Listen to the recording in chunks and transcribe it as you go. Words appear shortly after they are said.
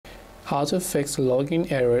how to fix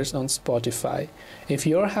login errors on Spotify. If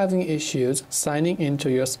you're having issues signing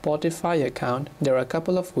into your Spotify account, there are a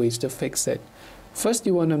couple of ways to fix it. First,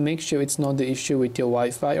 you want to make sure it's not the issue with your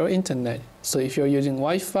Wi-Fi or internet. So if you're using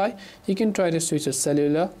Wi-Fi, you can try to switch to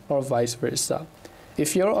cellular or vice versa.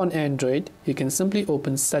 If you're on Android, you can simply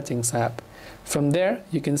open Settings app. From there,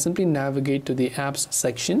 you can simply navigate to the Apps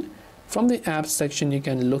section. From the Apps section, you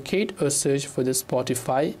can locate or search for the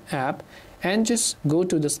Spotify app and just go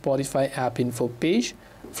to the Spotify app info page.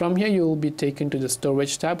 From here, you will be taken to the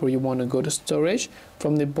storage tab where you want to go to storage.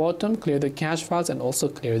 From the bottom, clear the cache files and also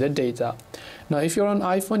clear the data. Now, if you're on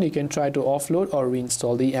iPhone, you can try to offload or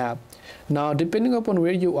reinstall the app. Now, depending upon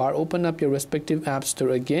where you are, open up your respective app store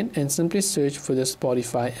again and simply search for the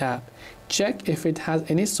Spotify app. Check if it has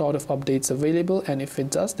any sort of updates available, and if it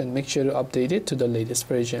does, then make sure to update it to the latest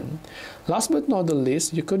version. Last but not the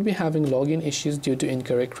least, you could be having login issues due to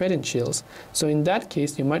incorrect credentials. So in that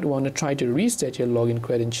case, you might want to try to reset your login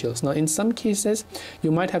credentials. Now, in some cases,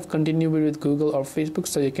 you might have continued with Google or Facebook,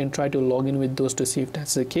 so you can try to log in with those to see if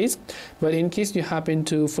that's the case. But in case you happen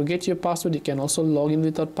to forget your password, you can also log in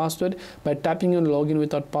without password by tapping on login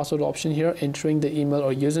without password option here, entering the email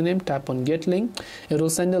or username, tap on get link. It will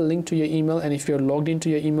send a link to your email, and if you're logged into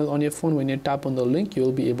your email on your phone, when you tap on the link, you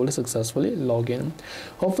will be able to successfully log in.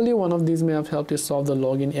 Hopefully one of these may have helped you solve the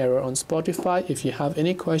login error on Spotify. If you have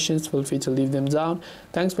any questions, feel free to leave them down.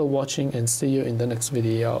 Thanks for watching and see you in the next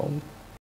video.